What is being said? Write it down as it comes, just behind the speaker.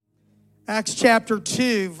Acts chapter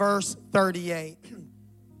 2, verse 38.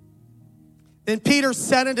 Then Peter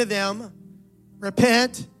said unto them,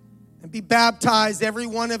 Repent and be baptized, every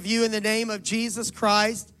one of you, in the name of Jesus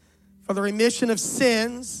Christ, for the remission of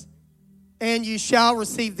sins, and you shall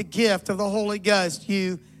receive the gift of the Holy Ghost.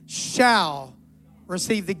 You shall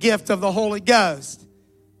receive the gift of the Holy Ghost.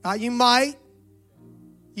 Not you might,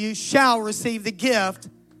 you shall receive the gift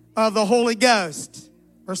of the Holy Ghost.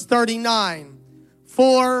 Verse 39,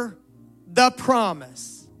 for the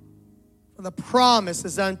promise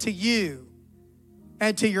is unto you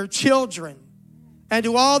and to your children and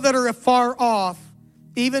to all that are afar off,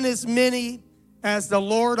 even as many as the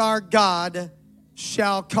Lord our God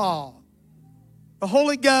shall call. The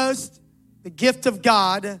Holy Ghost, the gift of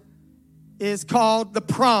God, is called the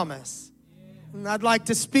promise. And I'd like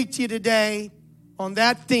to speak to you today on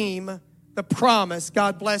that theme, the promise.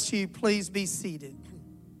 God bless you. Please be seated.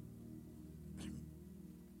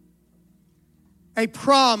 A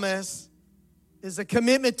promise is a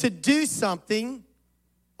commitment to do something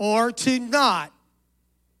or to not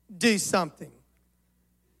do something.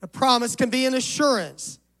 A promise can be an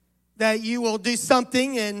assurance that you will do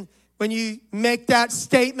something, and when you make that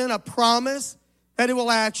statement, a promise, that it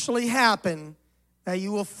will actually happen, that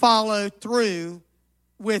you will follow through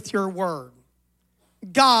with your word.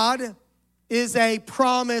 God is a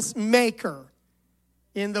promise maker.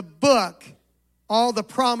 In the book, All the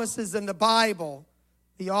Promises in the Bible,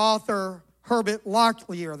 the author Herbert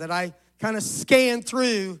Locklear, that I kind of scanned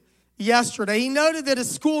through yesterday, he noted that a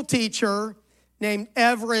school teacher named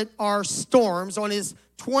Everett R. Storms, on his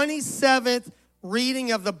 27th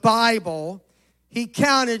reading of the Bible, he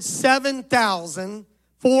counted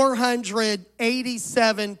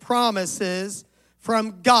 7,487 promises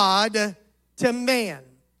from God to man.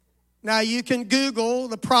 Now, you can Google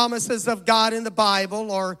the promises of God in the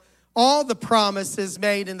Bible or all the promises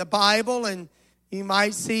made in the Bible, and you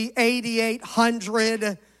might see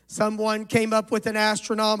 8,800. Someone came up with an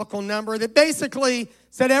astronomical number that basically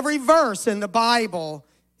said every verse in the Bible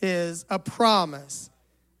is a promise.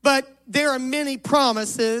 But there are many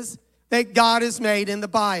promises that God has made in the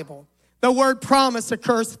Bible. The word promise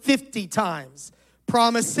occurs 50 times.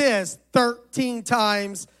 Promises 13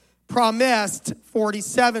 times. Promised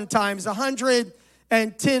 47 times.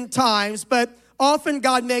 110 times. But often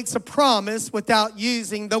God makes a promise without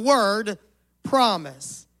using the word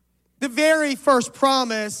promise. The very first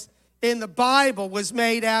promise in the Bible was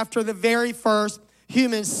made after the very first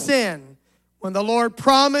human sin, when the Lord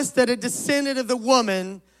promised that a descendant of the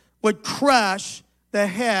woman would crush the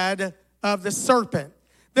head of the serpent.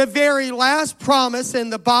 The very last promise in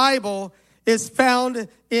the Bible is found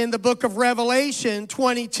in the book of Revelation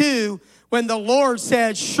 22, when the Lord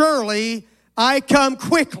said, surely I come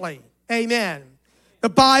quickly. Amen. The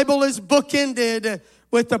Bible is bookended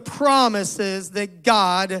with the promises that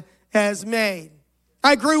God has made.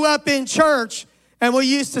 I grew up in church, and we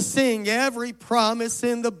used to sing, every promise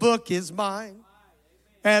in the book is mine.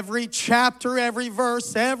 Every chapter, every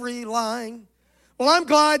verse, every line. Well, I'm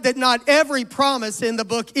glad that not every promise in the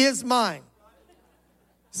book is mine.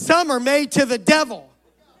 Some are made to the devil,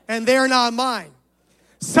 and they're not mine.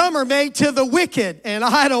 Some are made to the wicked, and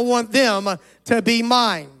I don't want them to be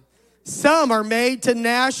mine. Some are made to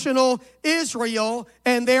national Israel,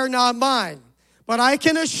 and they're not mine. But I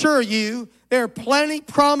can assure you, there are plenty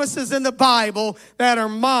promises in the Bible that are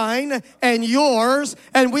mine and yours,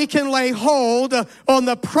 and we can lay hold on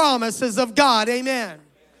the promises of God. Amen.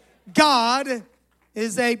 God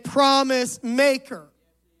is a promise maker.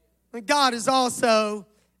 God is also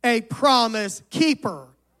a promise keeper.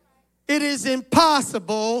 It is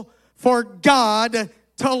impossible for God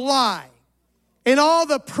to lie. And all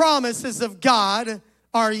the promises of God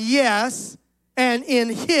are yes, and in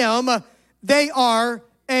Him they are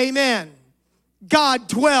amen. God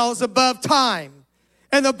dwells above time.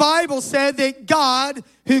 And the Bible said that God,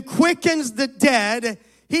 who quickens the dead,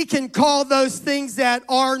 He can call those things that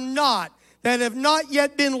are not, that have not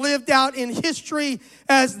yet been lived out in history,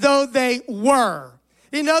 as though they were.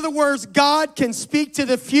 In other words, God can speak to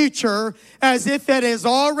the future as if it has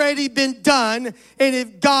already been done. And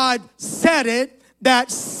if God said it, that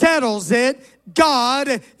settles it.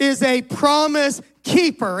 God is a promise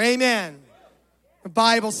keeper. Amen. The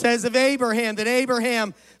Bible says of Abraham that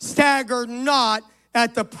Abraham staggered not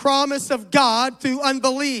at the promise of God through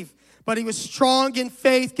unbelief, but he was strong in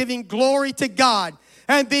faith, giving glory to God,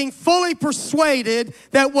 and being fully persuaded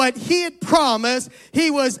that what he had promised,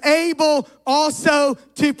 he was able also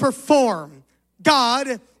to perform.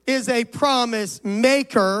 God is a promise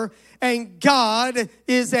maker, and God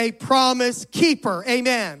is a promise keeper.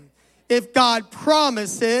 Amen. If God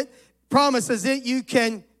promises it, you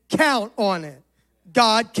can count on it.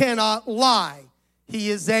 God cannot lie. He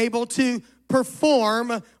is able to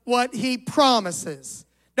perform what he promises.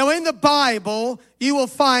 Now, in the Bible, you will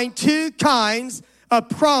find two kinds of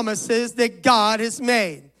promises that God has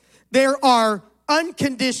made. There are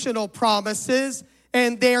unconditional promises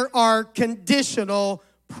and there are conditional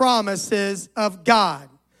promises of God.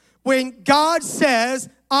 When God says,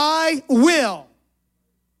 I will,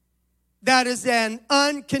 that is an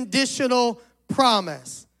unconditional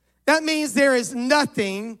promise. That means there is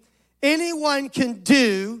nothing anyone can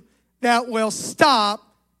do that will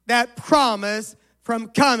stop that promise from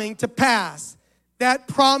coming to pass. That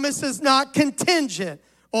promise is not contingent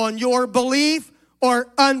on your belief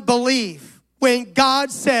or unbelief. When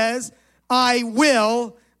God says, I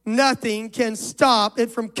will, nothing can stop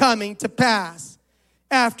it from coming to pass.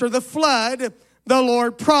 After the flood, the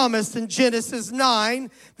Lord promised in Genesis 9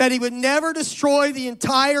 that he would never destroy the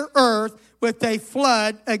entire earth with a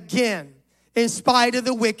flood again. In spite of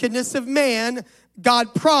the wickedness of man,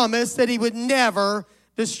 God promised that he would never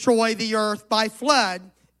destroy the earth by flood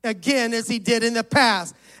again as he did in the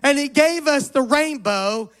past. And he gave us the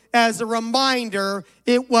rainbow as a reminder.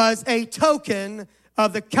 It was a token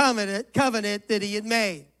of the covenant that he had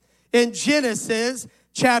made. In Genesis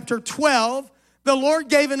chapter 12, the Lord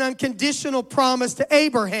gave an unconditional promise to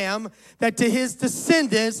Abraham that to his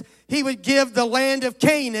descendants, he would give the land of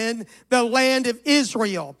Canaan, the land of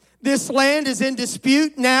Israel. This land is in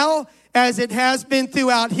dispute now, as it has been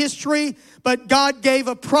throughout history, but God gave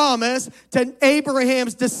a promise to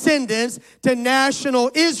Abraham's descendants, to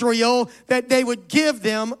national Israel, that they would give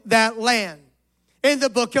them that land. In the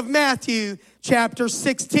book of Matthew, chapter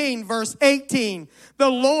 16, verse 18, the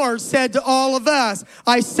Lord said to all of us,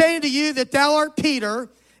 I say to you that thou art Peter,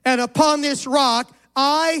 and upon this rock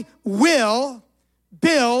I will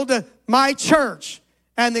build my church,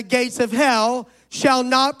 and the gates of hell shall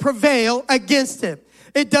not prevail against it.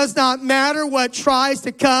 It does not matter what tries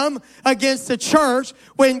to come against the church.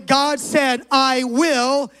 When God said, I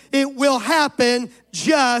will, it will happen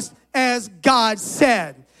just as God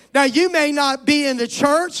said. Now, you may not be in the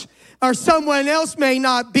church, or someone else may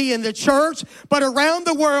not be in the church, but around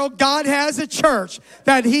the world, God has a church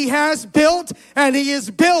that he has built and he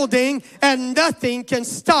is building, and nothing can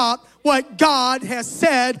stop what God has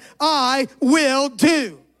said, I will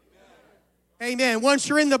do. Amen. Once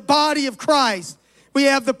you're in the body of Christ, we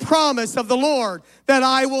have the promise of the Lord that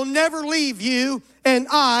I will never leave you and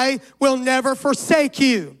I will never forsake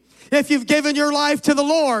you. If you've given your life to the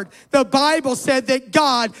Lord, the Bible said that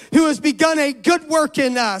God, who has begun a good work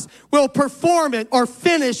in us, will perform it or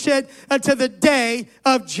finish it until the day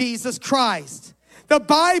of Jesus Christ. The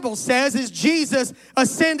Bible says as Jesus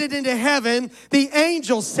ascended into heaven, the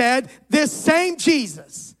angel said, this same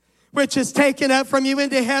Jesus, which is taken up from you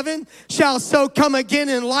into heaven, shall so come again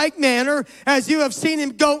in like manner as you have seen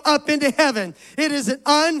him go up into heaven. It is an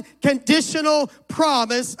unconditional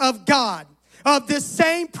promise of God. Of this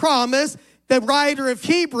same promise, the writer of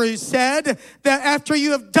Hebrews said that after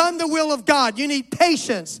you have done the will of God, you need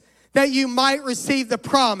patience that you might receive the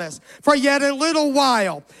promise. For yet a little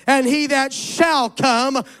while, and he that shall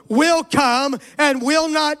come and will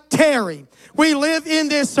not tarry. We live in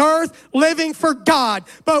this earth living for God,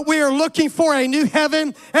 but we are looking for a new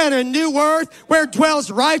heaven and a new earth where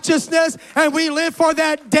dwells righteousness, and we live for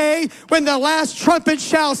that day when the last trumpet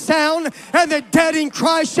shall sound and the dead in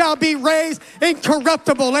Christ shall be raised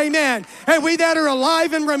incorruptible. Amen. And we that are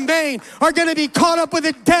alive and remain are going to be caught up with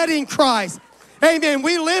the dead in Christ. Amen.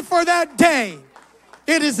 We live for that day.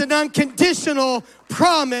 It is an unconditional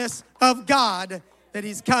promise of God that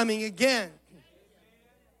he's coming again.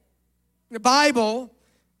 The Bible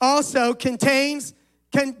also contains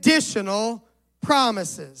conditional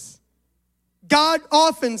promises. God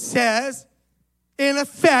often says, in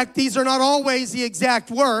effect, these are not always the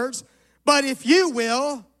exact words, but if you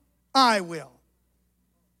will, I will.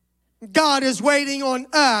 God is waiting on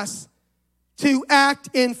us to act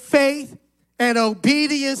in faith and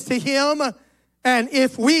obedience to him, and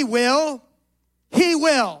if we will, he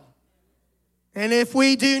will. And if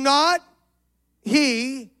we do not,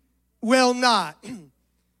 he will not.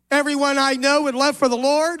 Everyone I know would love for the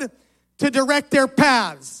Lord to direct their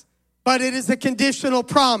paths, but it is a conditional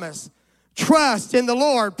promise. Trust in the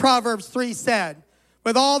Lord, Proverbs 3 said,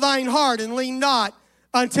 with all thine heart, and lean not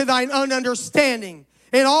unto thine own understanding.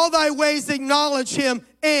 In all thy ways acknowledge him,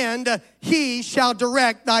 and he shall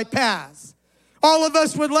direct thy paths. All of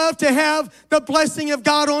us would love to have the blessing of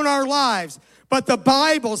God on our lives, but the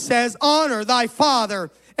Bible says, honor thy father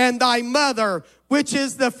and thy mother, which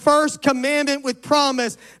is the first commandment with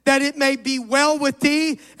promise, that it may be well with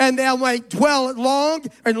thee, and thou may dwell long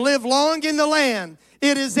and live long in the land.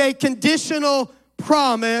 It is a conditional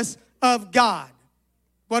promise of God.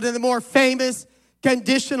 One of the more famous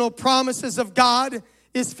conditional promises of God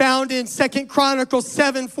is found in 2 Chronicles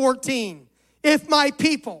 7:14. If my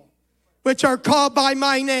people, which are called by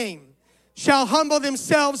my name, shall humble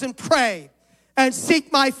themselves and pray and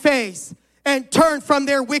seek my face and turn from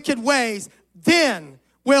their wicked ways, then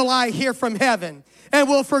will I hear from heaven and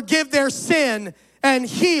will forgive their sin and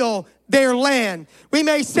heal their land. We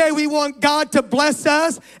may say we want God to bless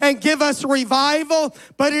us and give us revival,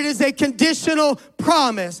 but it is a conditional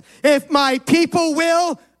promise. If my people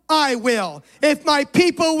will, I will. If my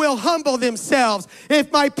people will humble themselves,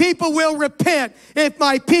 if my people will repent, if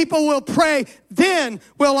my people will pray, then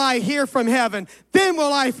will I hear from heaven. Then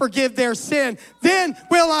will I forgive their sin. Then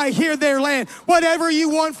will I hear their land. Whatever you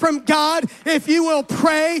want from God, if you will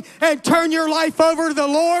pray and turn your life over to the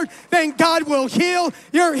Lord, then God will hear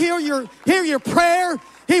your prayer.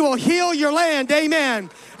 He will heal your land. Amen.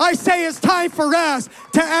 I say it's time for us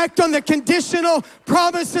to act on the conditional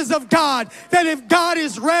promises of God. That if God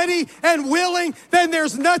is ready and willing, then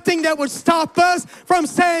there's nothing that would stop us from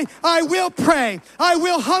saying, I will pray. I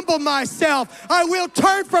will humble myself. I will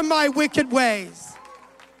turn from my wicked ways.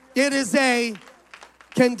 It is a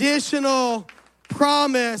conditional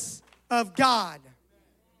promise of God.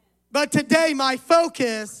 But today my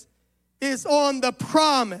focus is on the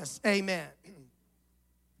promise. Amen.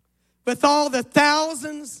 With all the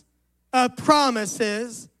thousands of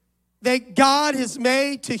promises that God has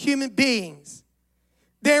made to human beings,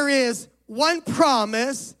 there is one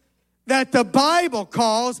promise that the Bible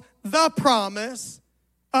calls the promise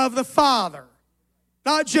of the Father.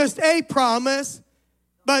 Not just a promise,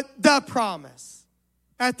 but the promise.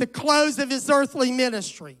 At the close of his earthly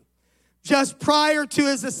ministry, just prior to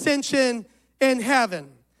his ascension in heaven,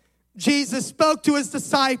 Jesus spoke to his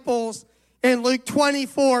disciples in Luke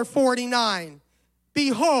 24:49,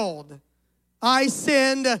 behold, I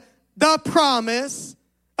send the promise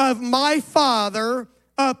of my Father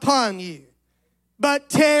upon you. But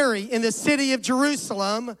tarry in the city of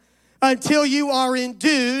Jerusalem until you are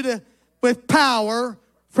endued with power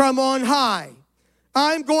from on high.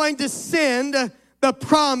 I'm going to send the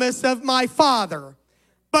promise of my Father.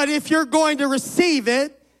 But if you're going to receive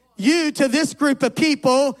it, you to this group of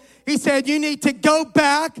people, he said, you need to go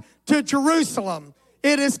back to Jerusalem.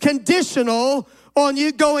 It is conditional on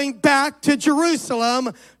you going back to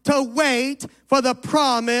Jerusalem to wait for the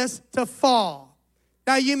promise to fall.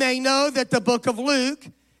 Now you may know that the book of Luke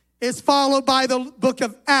is followed by the book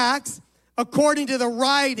of Acts. According to the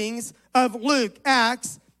writings of Luke,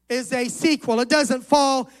 Acts is a sequel. It doesn't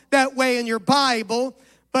fall that way in your Bible,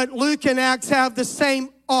 but Luke and Acts have the same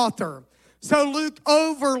author. So Luke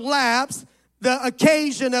overlaps the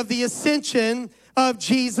occasion of the ascension of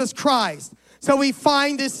Jesus Christ. So we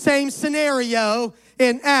find this same scenario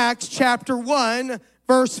in Acts chapter 1,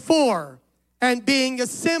 verse 4. And being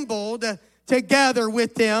assembled together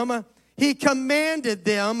with them, he commanded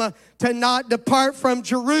them to not depart from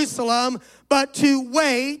Jerusalem, but to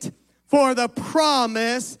wait for the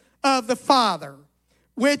promise of the Father,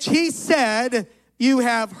 which he said, you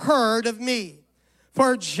have heard of me.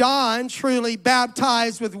 For John truly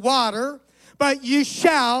baptized with water, but you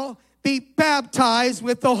shall be baptized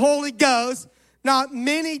with the Holy Ghost not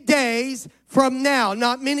many days from now,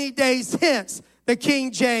 not many days hence, the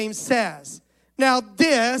King James says. Now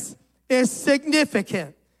this is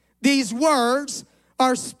significant. These words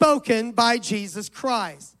are spoken by Jesus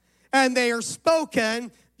Christ, and they are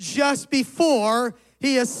spoken just before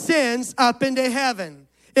he ascends up into heaven.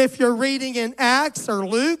 If you're reading in Acts or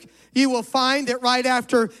Luke, you will find that right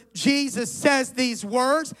after Jesus says these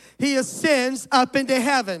words, he ascends up into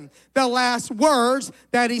heaven. The last words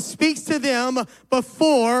that he speaks to them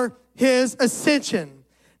before his ascension.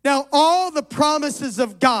 Now, all the promises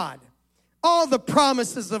of God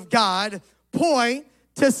point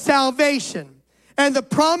to salvation. And the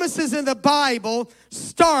promises in the Bible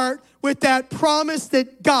start with that promise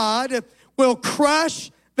that God will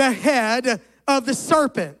crush the head of the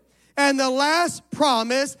serpent. And the last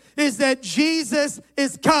promise is that Jesus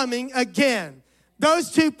is coming again. Those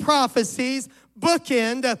two prophecies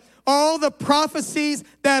bookend all the prophecies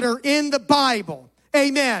that are in the Bible.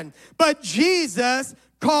 Amen. But Jesus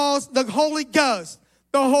calls the Holy Ghost,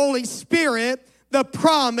 the Holy Spirit, the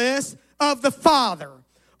promise of the Father.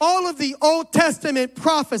 All of the Old Testament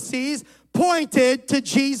prophecies pointed to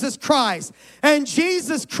Jesus Christ. And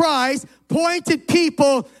Jesus Christ pointed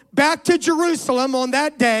people back to Jerusalem on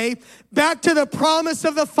that day, back to the promise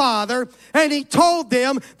of the Father, and he told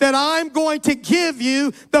them that I'm going to give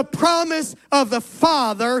you the promise of the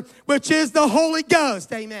Father, which is the Holy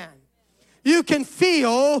Ghost. Amen. You can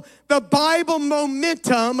feel the Bible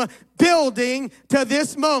momentum building to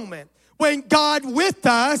this moment when God with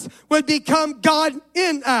us would become God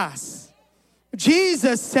in us.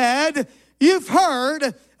 Jesus said, you've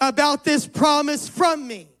heard about this promise from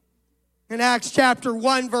me. In Acts chapter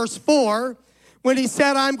 1, verse 4, when he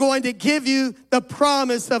said, I'm going to give you the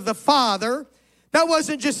promise of the Father, that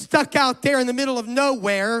wasn't just stuck out there in the middle of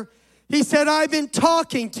nowhere. He said, I've been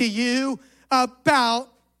talking to you about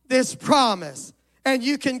this promise. And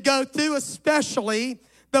you can go through especially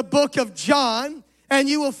the book of John, and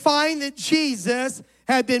you will find that Jesus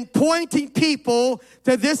had been pointing people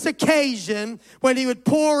to this occasion when he would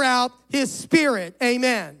pour out his Spirit.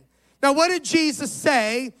 Amen. Now, what did Jesus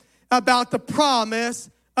say about the promise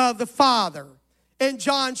of the Father? In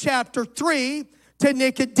John chapter 3 to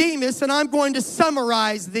Nicodemus, and I'm going to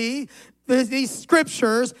summarize these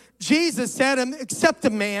scriptures. Jesus said, except a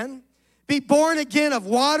man be born again of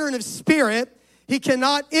water and of Spirit, he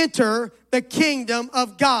cannot enter the kingdom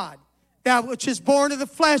of God. That which is born of the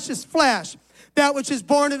flesh is flesh. That which is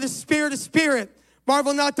born of the Spirit is spirit.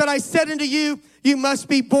 Marvel not that I said unto you, you must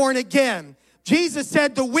be born again. Jesus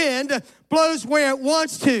said the wind blows where it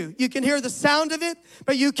wants to. You can hear the sound of it,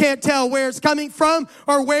 but you can't tell where it's coming from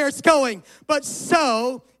or where it's going. But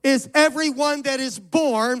so is everyone that is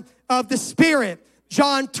born of the Spirit.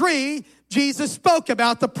 John 3, Jesus spoke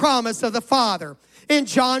about the promise of the Father. In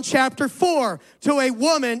John chapter 4, to a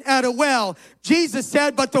woman at a well, Jesus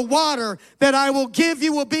said, but the water that I will give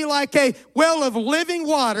you will be like a well of living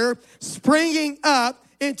water springing up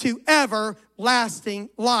into everlasting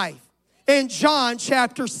life. In John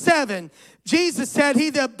chapter 7, Jesus said, he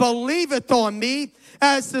that believeth on me,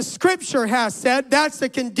 as the scripture has said, that's the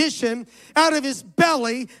condition, out of his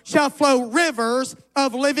belly shall flow rivers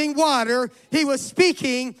of living water. He was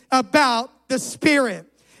speaking about the Spirit.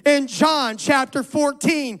 In John chapter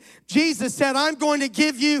 14, Jesus said, I'm going to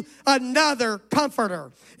give you another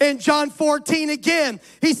comforter. In John 14 again,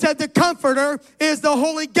 he said the comforter is the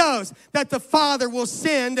Holy Ghost that the Father will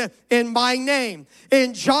send in my name.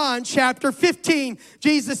 In John chapter 15,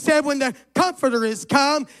 Jesus said when the comforter is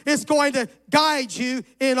come, it's going to guide you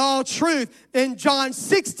in all truth. In John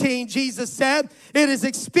 16, Jesus said, it is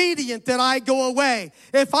expedient that I go away.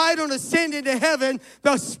 If I don't ascend into heaven,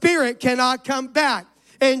 the Spirit cannot come back.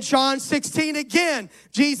 In John 16 again,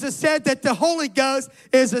 Jesus said that the Holy Ghost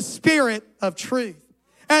is a spirit of truth.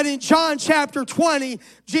 And in John chapter 20,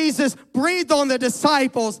 Jesus breathed on the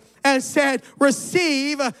disciples and said,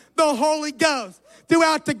 receive the Holy Ghost.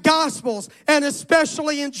 Throughout the Gospels, and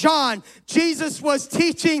especially in John, Jesus was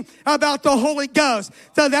teaching about the Holy Ghost.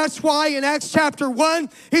 So that's why in Acts chapter 1,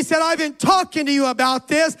 he said, I've been talking to you about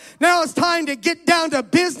this. Now it's time to get down to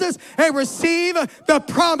business and receive the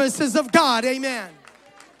promises of God. Amen.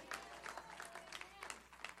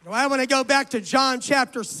 Well, I want to go back to John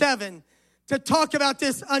chapter 7 to talk about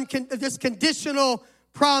this conditional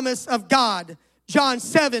promise of God. John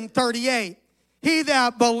 7:38. He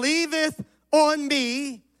that believeth on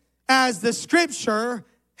me, as the scripture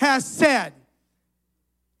has said.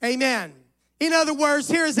 Amen. In other words,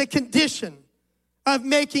 here is a condition of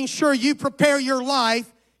making sure you prepare your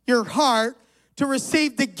life, your heart, to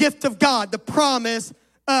receive the gift of God, the promise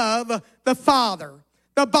of the Father.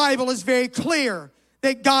 The Bible is very clear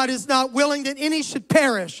that God is not willing that any should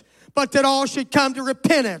perish, but that all should come to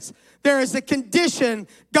repentance. There is a condition.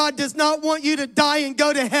 God does not want you to die and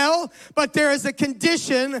go to hell, but there is a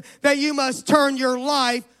condition that you must turn your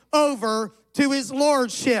life over to his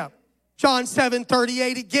lordship. John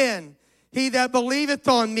 7:38 again. He that believeth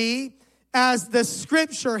on me, as the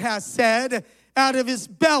scripture has said, out of his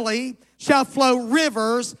belly shall flow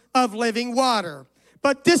rivers of living water.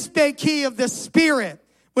 But this spake he of the Spirit,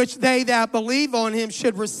 which they that believe on him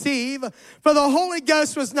should receive. For the Holy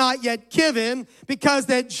Ghost was not yet given, because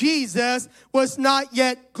that Jesus was not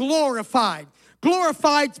yet glorified.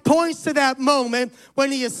 Glorified points to that moment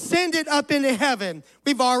when he ascended up into heaven.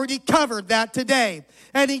 We've already covered that today.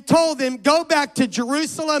 And he told them, go back to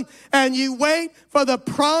Jerusalem and you wait for the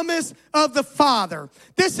promise of the Father.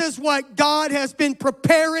 This is what God has been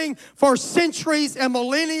preparing for centuries and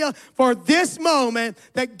millennia, for this moment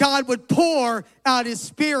that God would pour out his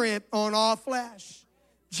Spirit on all flesh.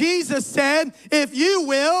 Jesus said, if you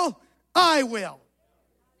will, I will.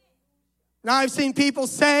 Now I've seen people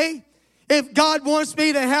say, if God wants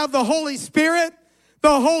me to have the Holy Spirit,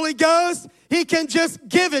 the Holy Ghost, he can just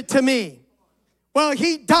give it to me. Well,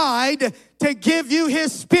 he died to give you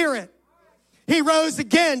his Spirit. He rose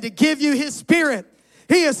again to give you his Spirit.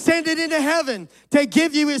 He ascended into heaven to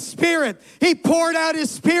give you his Spirit. He poured out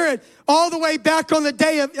his Spirit all the way back on the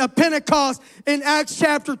day of Pentecost in Acts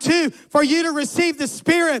chapter 2 for you to receive the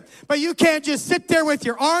Spirit. But you can't just sit there with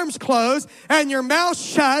your arms closed and your mouth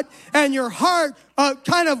shut and your heart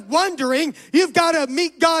kind of wondering. You've got to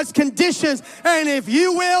meet God's conditions. And if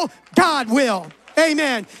you will, God will.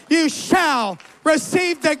 Amen. You shall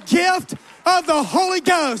receive the gift of the Holy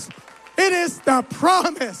Ghost. It is the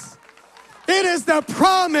promise. It is the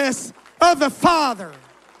promise of the Father.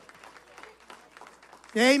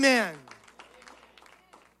 Amen.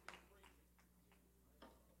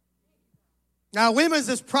 Now, when was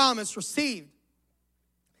this promise received?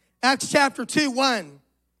 Acts chapter 2:1.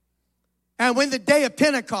 And when the day of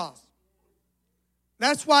Pentecost.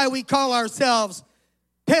 That's why we call ourselves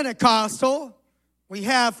Pentecostal. We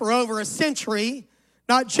have for over a century,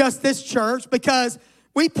 not just this church, because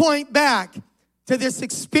we point back to this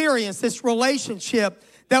experience, this relationship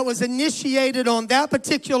that was initiated on that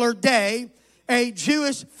particular day, a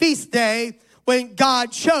Jewish feast day, when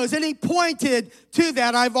God chose. And he pointed to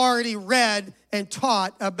that. I've already read and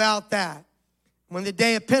taught about that. When the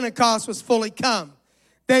day of Pentecost was fully come,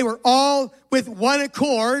 they were all with one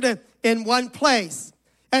accord in one place.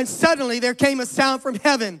 And suddenly there came a sound from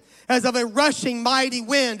heaven as of a rushing mighty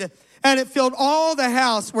wind, and it filled all the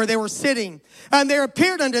house where they were sitting. And there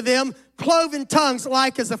appeared unto them cloven tongues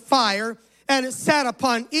like as a fire, and it sat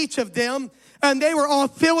upon each of them. And they were all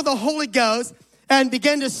filled with the Holy Ghost and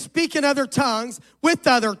began to speak in other tongues, with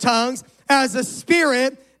other tongues, as the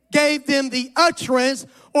Spirit gave them the utterance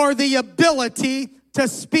or the ability to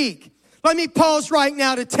speak. Let me pause right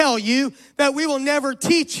now to tell you that we will never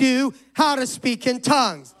teach you how to speak in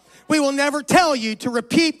tongues. We will never tell you to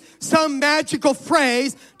repeat some magical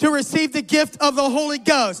phrase to receive the gift of the Holy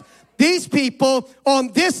Ghost. These people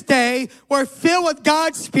on this day were filled with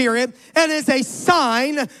God's Spirit, and as a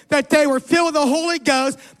sign that they were filled with the Holy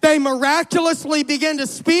Ghost, they miraculously began to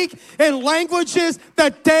speak in languages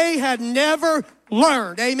that they had never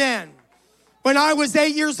learned. Amen. When I was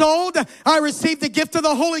 8 years old, I received the gift of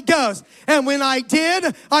the Holy Ghost. And when I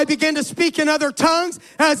did, I began to speak in other tongues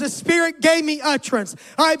as the Spirit gave me utterance.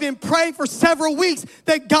 I've been praying for several weeks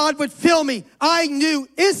that God would fill me. I knew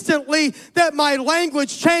instantly that my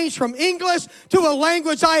language changed from English to a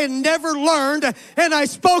language I had never learned. And I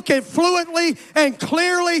spoke it fluently and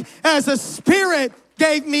clearly as the Spirit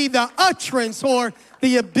gave me the utterance or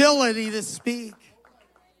the ability to speak.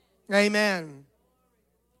 Amen.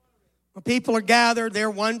 When people are gathered,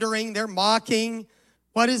 they're wondering, they're mocking,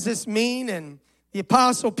 what does this mean? And the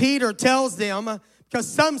Apostle Peter tells them,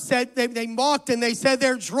 because some said, they mocked and they said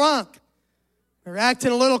they're drunk. They're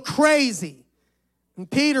acting a little crazy.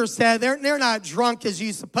 And Peter said, they're not drunk as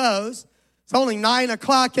you suppose. It's only 9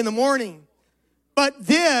 o'clock in the morning. But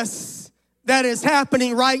this that is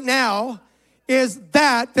happening right now is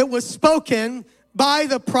that was spoken by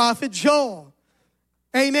the prophet Joel.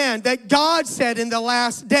 Amen. That God said in the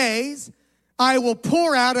last days, I will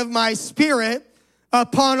pour out of my Spirit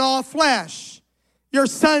upon all flesh. Your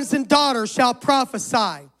sons and daughters shall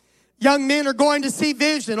prophesy. Young men are going to see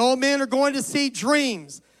vision. Old men are going to see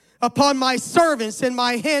dreams. Upon my servants and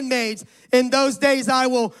my handmaids, in those days I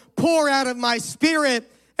will pour out of my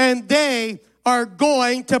Spirit, and they are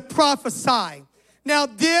going to prophesy. Now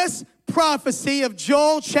this prophecy of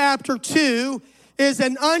Joel chapter 2 is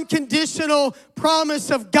an unconditional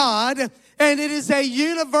promise of God, and it is a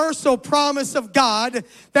universal promise of God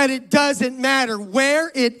that it doesn't matter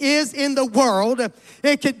where it is in the world.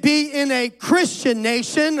 It could be in a Christian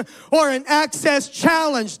nation or an access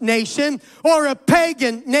challenged nation or a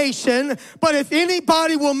pagan nation. But if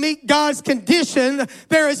anybody will meet God's condition,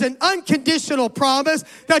 there is an unconditional promise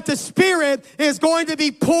that the Spirit is going to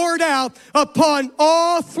be poured out upon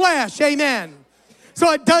all flesh. Amen.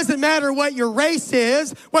 So it doesn't matter what your race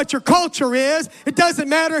is, what your culture is. It doesn't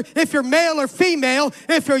matter if you're male or female,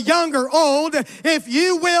 if you're young or old. If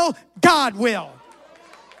you will, God will.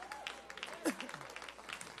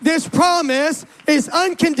 This promise is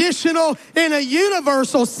unconditional in a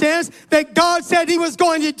universal sense that God said he was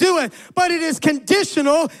going to do it. But it is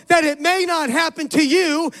conditional that it may not happen to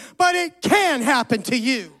you, but it can happen to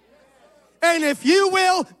you. And if you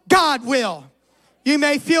will, God will. You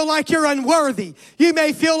may feel like you're unworthy. You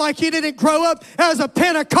may feel like you didn't grow up as a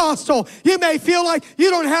Pentecostal. You may feel like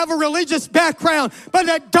you don't have a religious background, but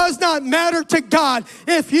that does not matter to God.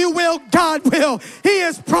 If you will, God will. He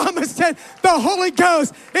has promised that the Holy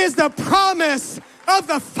Ghost is the promise of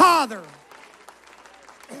the Father.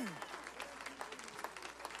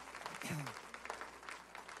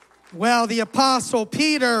 Well, the Apostle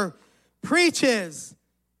Peter preaches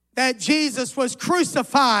that Jesus was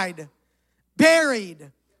crucified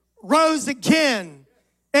buried, rose again,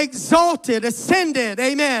 exalted, ascended,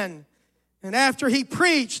 amen. And after he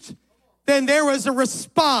preached, then there was a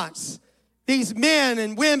response. These men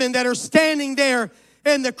and women that are standing there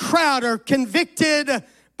in the crowd are convicted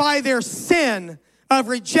by their sin of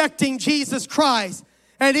rejecting Jesus Christ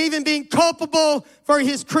and even being culpable for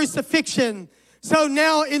his crucifixion. So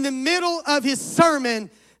now in the middle of his sermon,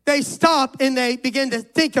 they stop and they begin to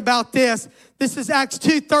think about this. This is Acts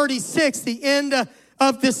 2:36, the end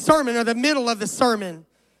of this sermon, or the middle of the sermon.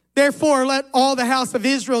 Therefore, let all the house of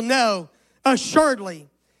Israel know assuredly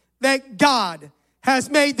that God has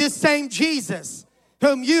made this same Jesus,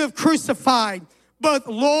 whom you have crucified, both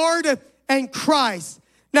Lord and Christ.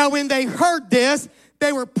 Now when they heard this,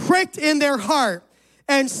 they were pricked in their heart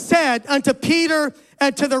and said unto Peter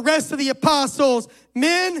and to the rest of the apostles,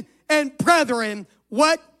 men and brethren,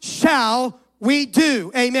 what shall we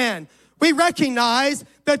do? Amen. We recognize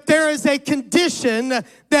that there is a condition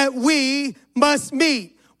that we must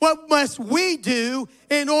meet. What must we do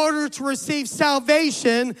in order to receive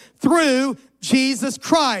salvation through Jesus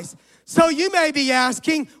Christ? So you may be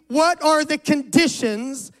asking, what are the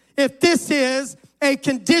conditions if this is a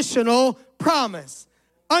conditional promise?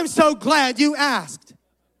 I'm so glad you asked.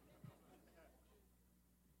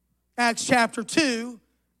 Acts chapter 2,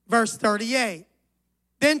 verse 38.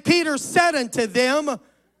 Then Peter said unto them,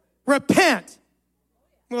 repent.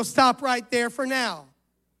 We'll stop right there for now.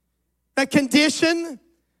 The condition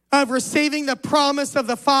of receiving the promise of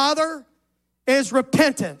the Father is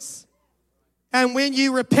repentance. And when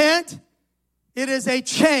you repent, it is a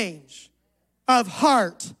change of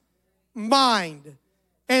heart, mind,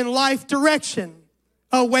 and life direction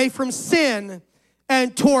away from sin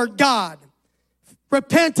and toward God.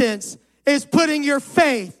 Repentance is putting your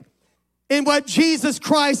faith in what Jesus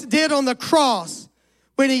Christ did on the cross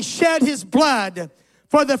when he shed his blood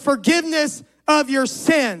for the forgiveness of your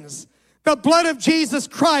sins. The blood of Jesus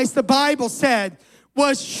Christ, the Bible said,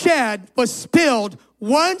 was shed, was spilled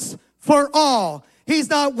once for all. He's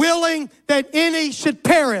not willing that any should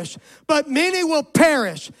perish, but many will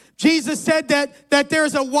perish. Jesus said that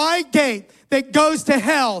there's a wide gate that goes to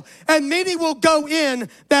hell, and many will go in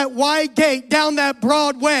that wide gate, down that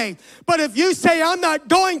broad way. But if you say, I'm not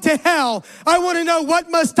going to hell, I want to know,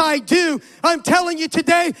 what must I do? I'm telling you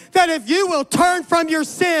today that if you will turn from your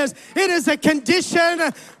sins, it is a condition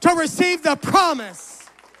to receive the promise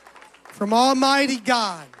from Almighty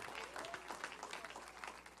God.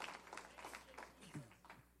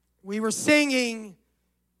 We were singing,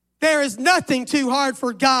 there is nothing too hard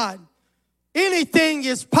for God. Anything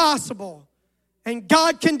is possible. And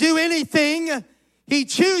God can do anything he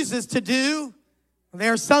chooses to do.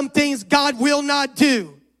 There are some things God will not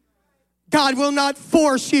do. God will not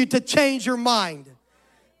force you to change your mind.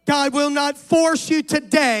 God will not force you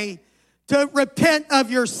today to repent of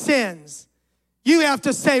your sins. You have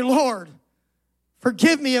to say, Lord,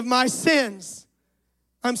 forgive me of my sins.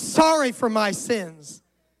 I'm sorry for my sins.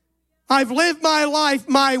 I've lived my life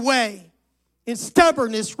my way in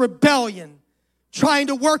stubbornness, rebellion, trying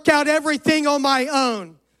to work out everything on my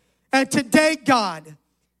own. And today, God,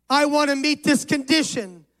 I want to meet this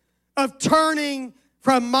condition of turning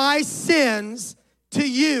from my sins to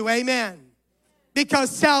you. Amen. Because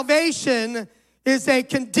salvation is a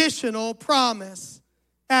conditional promise.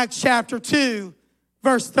 Acts chapter 2,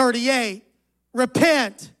 verse 38.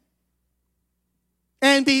 Repent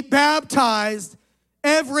and be baptized,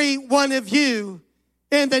 every one of you,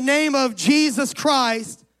 in the name of Jesus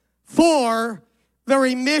Christ for the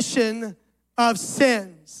remission of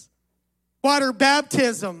sins. Water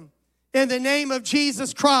baptism in the name of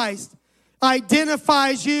Jesus Christ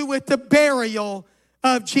identifies you with the burial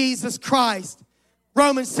of Jesus Christ.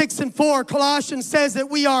 Romans 6:4, Colossians says that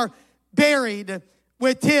we are buried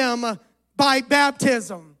with him by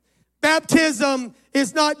baptism. Baptism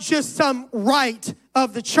is not just some rite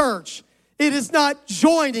of the church. It is not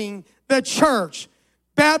joining the church.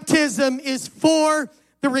 Baptism is for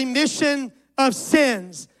the remission of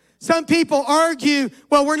sins. Some people argue,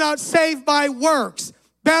 well, we're not saved by works.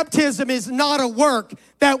 Baptism is not a work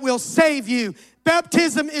that will save you.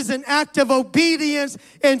 Baptism is an act of obedience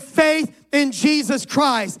and faith in Jesus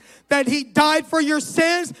Christ. That he died for your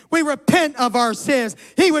sins, we repent of our sins.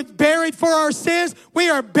 He was buried for our sins, we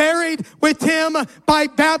are buried with him by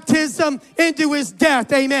baptism into his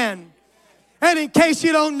death. Amen. And in case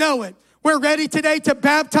you don't know it, we're ready today to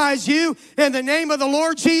baptize you in the name of the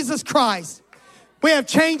Lord Jesus Christ. We have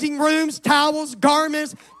changing rooms, towels,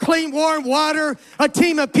 garments, clean, warm water, a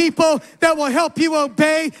team of people that will help you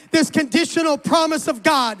obey this conditional promise of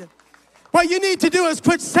God. What you need to do is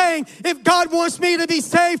quit saying, if God wants me to be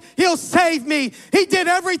saved, he'll save me. He did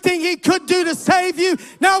everything he could do to save you.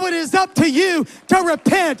 Now it is up to you to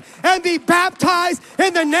repent and be baptized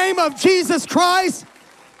in the name of Jesus Christ.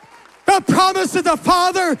 The promise of the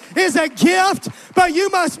Father is a gift, but you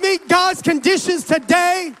must meet God's conditions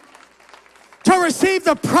today to receive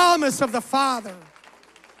the promise of the Father.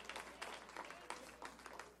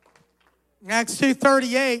 Acts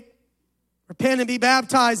 2:38, repent and be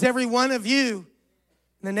baptized, every one of you,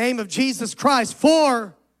 in the name of Jesus Christ,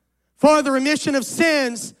 for the remission of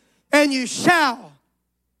sins, and you shall.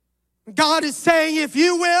 God is saying, if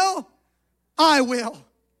you will, I will.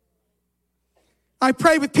 I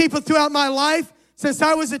prayed with people throughout my life since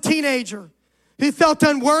I was a teenager who felt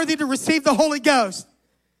unworthy to receive the Holy Ghost.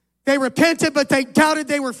 They repented, but they doubted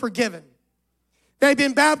they were forgiven. They've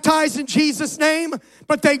been baptized in Jesus' name,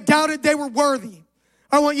 but they doubted they were worthy.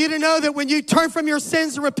 I want you to know that when you turn from your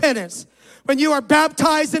sins to repentance, when you are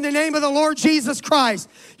baptized in the name of the Lord Jesus Christ,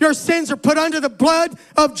 your sins are put under the blood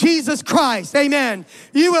of Jesus Christ. Amen.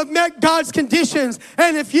 You have met God's conditions,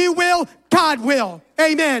 and if you will, God will.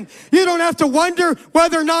 Amen. You don't have to wonder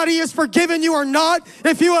whether or not he has forgiven you or not.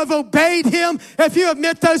 If you have obeyed him, if you have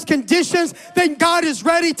met those conditions, then God is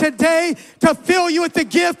ready today to fill you with the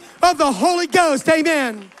gift of the Holy Ghost.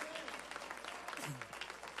 Amen.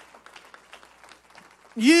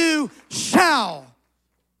 You shall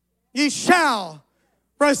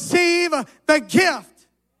receive the gift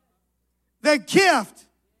of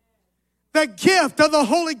the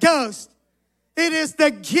Holy Ghost. It is the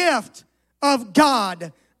gift of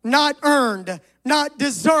God, not earned, not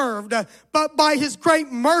deserved, but by his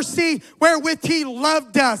great mercy wherewith he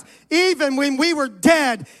loved us. Even when we were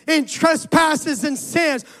dead in trespasses and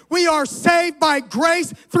sins, we are saved by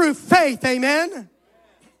grace through faith. Amen.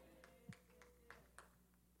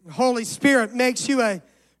 The Holy Spirit makes you a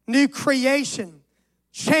new creation,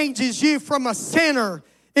 changes you from a sinner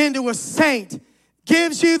into a saint,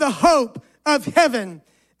 gives you the hope of heaven,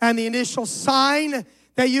 and the initial sign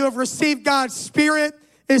that you have received God's Spirit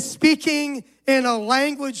is speaking in a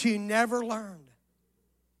language you never learned.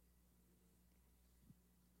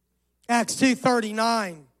 Acts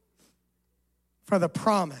 2:39, for the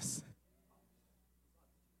promise.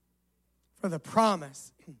 For the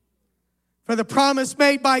promise. For the promise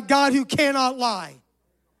made by God who cannot lie.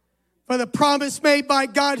 For the promise made by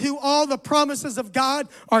God who all the promises of God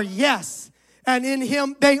are yes, and in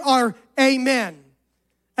him they are amen.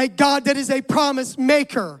 A God that is a promise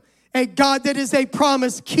maker, a God that is a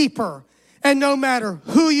promise keeper. And no matter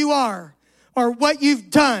who you are or what you've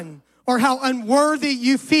done or how unworthy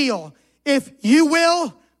you feel, if you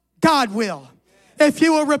will, God will. If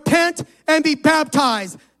you will repent and be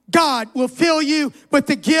baptized, God will fill you with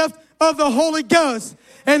the gift of the Holy Ghost.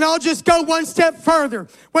 And I'll just go one step further.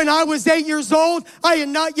 When I was 8 years old, I had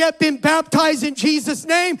not yet been baptized in Jesus'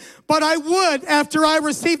 name, but I would after I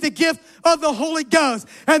received the gift of the Holy Ghost.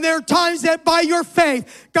 And there are times that by your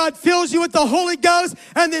faith, God fills you with the Holy Ghost,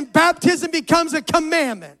 and then baptism becomes a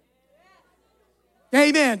commandment.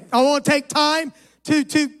 Amen. I won't take time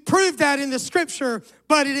to prove that in the scripture,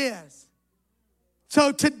 but it is.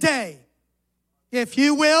 So today, if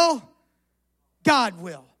you will, God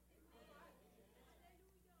will.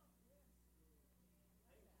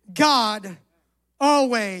 God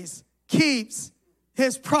always keeps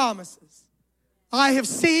his promises. I have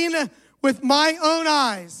seen with my own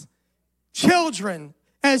eyes children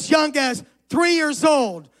as young as 3 years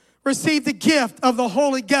old receive the gift of the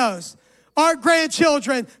Holy Ghost. Our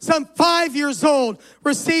grandchildren, some 5 years old,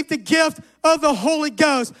 received the gift of the Holy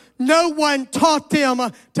Ghost. No one taught them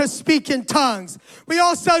to speak in tongues. We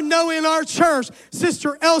also know in our church,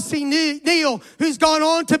 Sister Elsie Neal, who's gone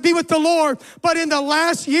on to be with the Lord, but in the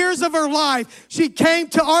last years of her life, she came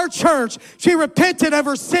to our church. She repented of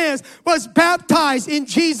her sins, was baptized in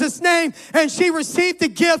Jesus' name, and she received the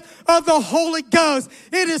gift of the Holy Ghost.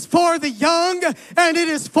 It is for the young and it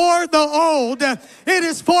is for the old. It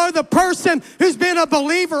is for the person who's been a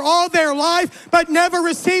believer all their life but never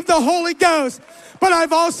received the Holy Ghost. But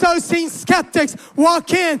I've also seen skeptics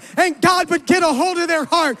walk in and God would get a hold of their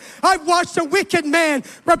heart. I've watched a wicked man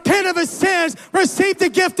repent of his sins, receive the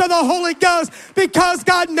gift of the Holy Ghost because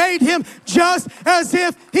God made him just as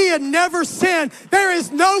if he had never sinned. There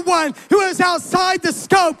is no one who is outside the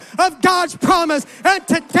scope of God's promise. And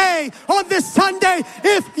today, on this Sunday,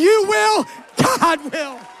 if you will, God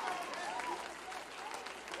will.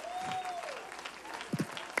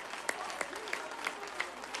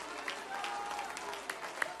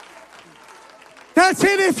 That's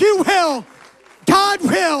it. If you will, God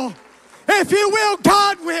will. If you will,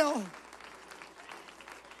 God will.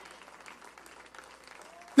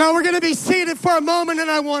 Now we're going to be seated for a moment, and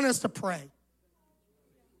I want us to pray.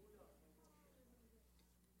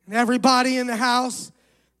 And everybody in the house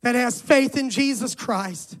that has faith in Jesus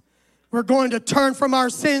Christ, we're going to turn from our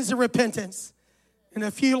sins to repentance. And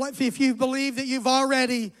if you believe that you've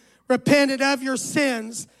already repented of your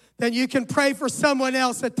sins, then you can pray for someone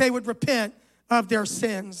else that they would repent of their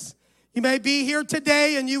sins. You may be here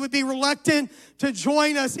today and you would be reluctant to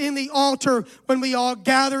join us in the altar when we all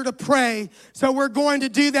gather to pray. So we're going to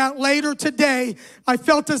do that later today. I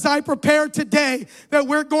felt as I prepared today that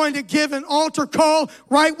we're going to give an altar call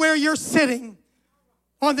right where you're sitting.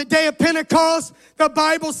 On the day of Pentecost, the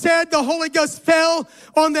Bible said the Holy Ghost fell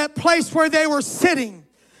on that place where they were sitting.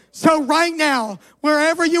 So right now,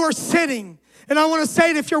 wherever you are sitting, and I want to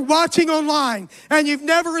say that if you're watching online and you've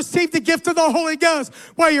never received the gift of the Holy Ghost,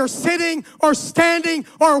 whether you're sitting or standing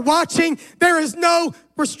or watching, there is no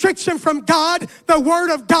restriction from God. The Word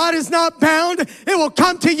of God is not bound. It will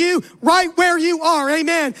come to you right where you are.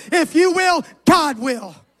 Amen. If you will, God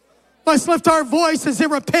will. Let's lift our voices in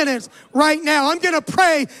repentance right now. I'm going to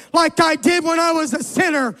pray like I did when I was a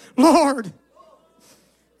sinner. Lord,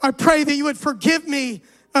 I pray that you would forgive me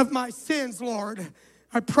of my sins, Lord.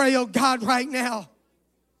 I pray, oh God, right now,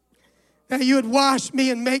 that you would wash me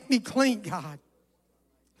and make me clean, God.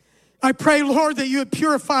 I pray, Lord, that you would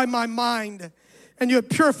purify my mind and you would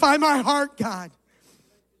purify my heart, God.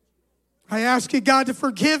 I ask you, God, to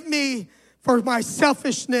forgive me for my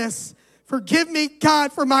selfishness. Forgive me,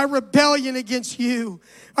 God, for my rebellion against you.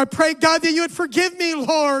 I pray, God, that you would forgive me,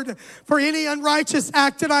 Lord, for any unrighteous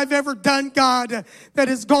act that I've ever done, God, that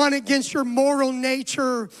has gone against your moral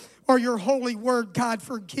nature or your holy word. God,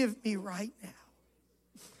 forgive me right now.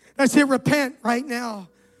 I say repent right now.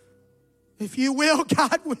 If you will,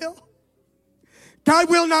 God will. God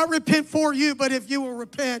will not repent for you, but if you will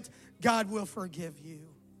repent, God will forgive you.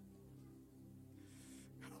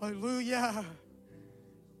 Hallelujah.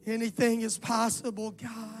 Anything is possible,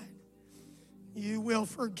 God. You will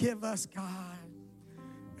forgive us, God.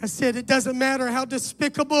 I said it doesn't matter how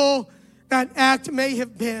despicable that act may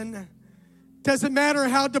have been. Doesn't matter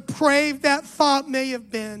how depraved that thought may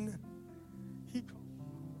have been.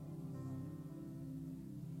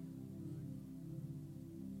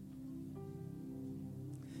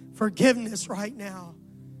 Forgiveness right now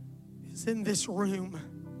is in this room.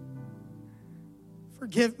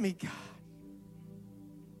 Forgive me, God.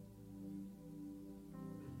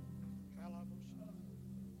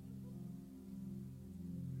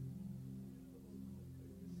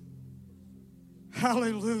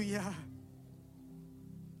 Hallelujah.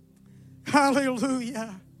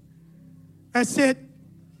 Hallelujah. That's it.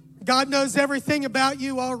 God knows everything about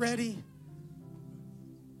you already.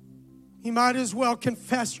 You might as well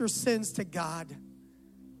confess your sins to God.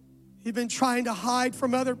 You've been trying to hide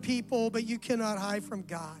from other people, but you cannot hide from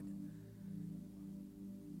God.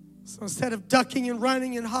 So instead of ducking and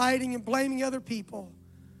running and hiding and blaming other people,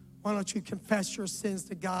 why don't you confess your sins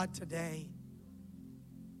to God today?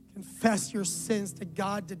 Confess your sins to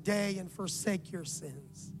God today and forsake your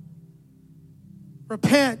sins.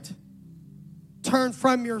 Repent, turn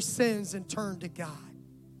from your sins and turn to God.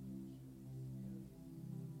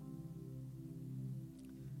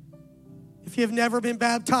 If you've never been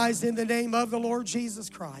baptized in the name of the Lord Jesus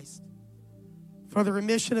Christ for the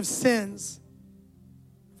remission of sins,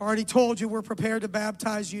 I've already told you we're prepared to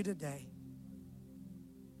baptize you today.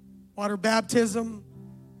 Water baptism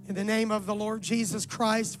in the name of the Lord Jesus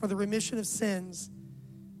Christ for the remission of sins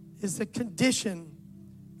is the condition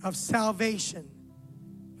of salvation.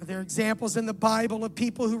 There are examples in the Bible of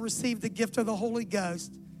people who received the gift of the Holy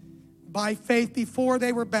Ghost by faith before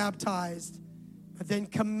they were baptized, but then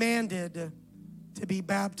commanded to be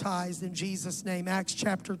baptized in Jesus' name. Acts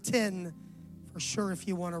chapter 10, for sure, if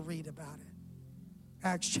you want to read about it.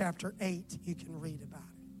 Acts chapter 8, you can read about it.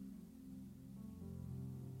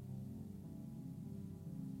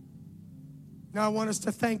 Now I want us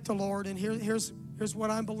to thank the Lord, and here's what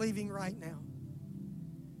I'm believing right now.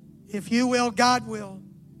 If you will, God will.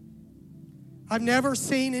 I've never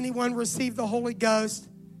seen anyone receive the Holy Ghost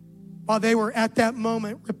while they were at that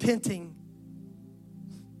moment repenting.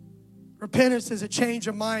 Repentance is a change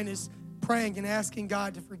of mind, is praying and asking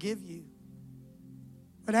God to forgive you.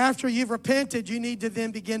 But after you've repented, you need to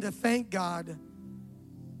then begin to thank God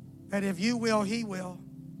that if you will, He will,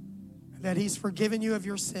 that He's forgiven you of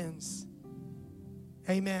your sins.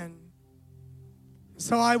 Amen.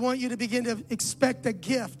 So I want you to begin to expect a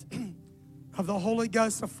gift of the Holy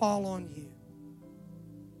Ghost to fall on you.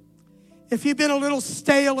 If you've been a little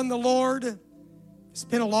stale in the Lord, it's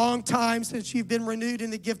been a long time since you've been renewed in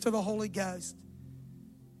the gift of the Holy Ghost.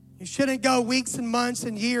 You shouldn't go weeks and months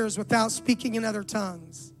and years without speaking in other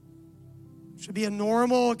tongues. It should be a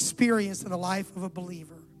normal experience in the life of a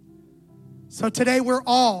believer. So today we're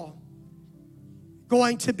all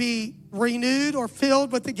going to be renewed or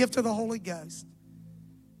filled with the gift of the Holy Ghost.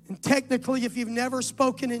 And technically, if you've never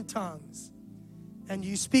spoken in tongues and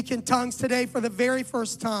you speak in tongues today for the very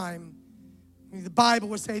first time, the Bible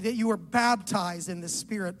would say that you were baptized in the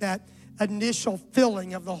Spirit, that initial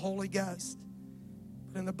filling of the Holy Ghost.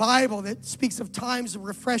 But in the Bible, that speaks of times of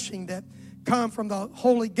refreshing that come from the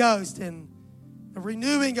Holy Ghost and the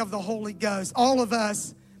renewing of the Holy Ghost. All of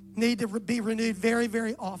us need to be renewed very,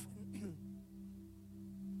 very often.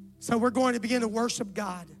 So we're going to begin to worship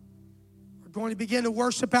God. We're going to begin to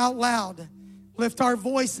worship out loud, lift our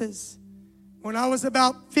voices. When I was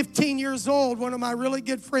about 15 years old, one of my really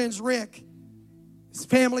good friends, Rick, his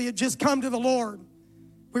family had just come to the Lord.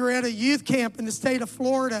 We were at a youth camp in the state of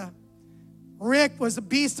Florida. Rick was a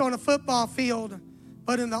beast on a football field,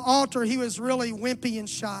 but in the altar, he was really wimpy and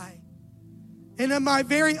shy. And in my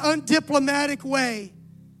very undiplomatic way,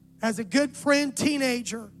 as a good friend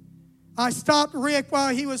teenager, I stopped Rick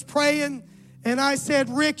while he was praying, and I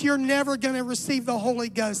said, Rick, you're never going to receive the Holy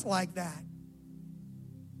Ghost like that.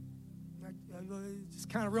 Just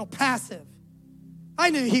kind of real passive.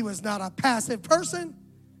 I knew he was not a passive person.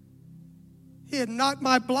 He had knocked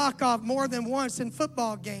my block off more than once in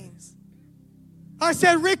football games. I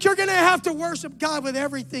said, Rick, you're going to have to worship God with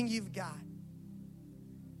everything you've got.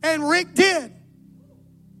 And Rick did.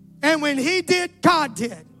 And when he did, God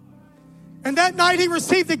did. And that night he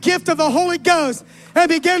received the gift of the Holy Ghost and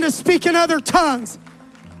began to speak in other tongues.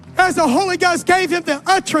 As the Holy Ghost gave him the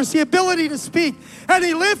utterance, the ability to speak. And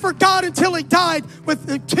he lived for God until he died with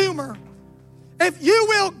the tumor. If you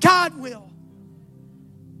will, God will.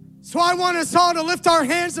 So I want us all to lift our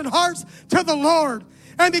hands and hearts to the Lord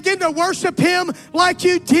and begin to worship him like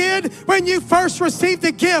you did when you first received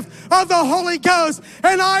the gift of the Holy Ghost.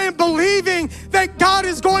 And I am believing that God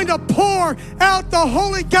is going to pour out the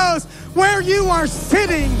Holy Ghost where you are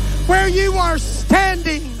sitting, where you are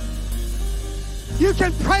standing. You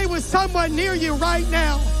can pray with someone near you right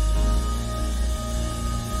now.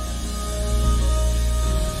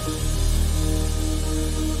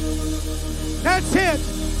 That's it.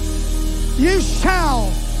 You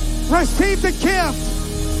shall receive the gift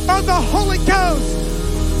of the Holy Ghost.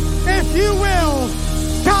 If you will,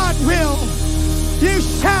 God will. You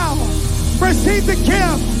shall receive the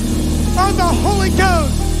gift of the Holy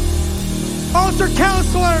Ghost. Altar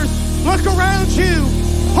counselors, look around you.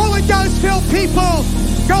 Holy Ghost-filled people,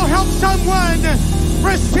 go help someone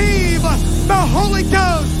receive the Holy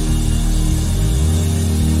Ghost.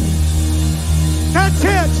 That's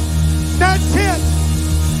it. That's it.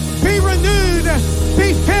 Be renewed.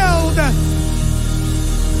 Be filled.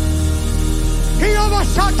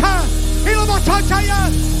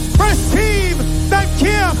 Receive the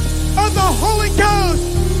gift of the Holy Ghost.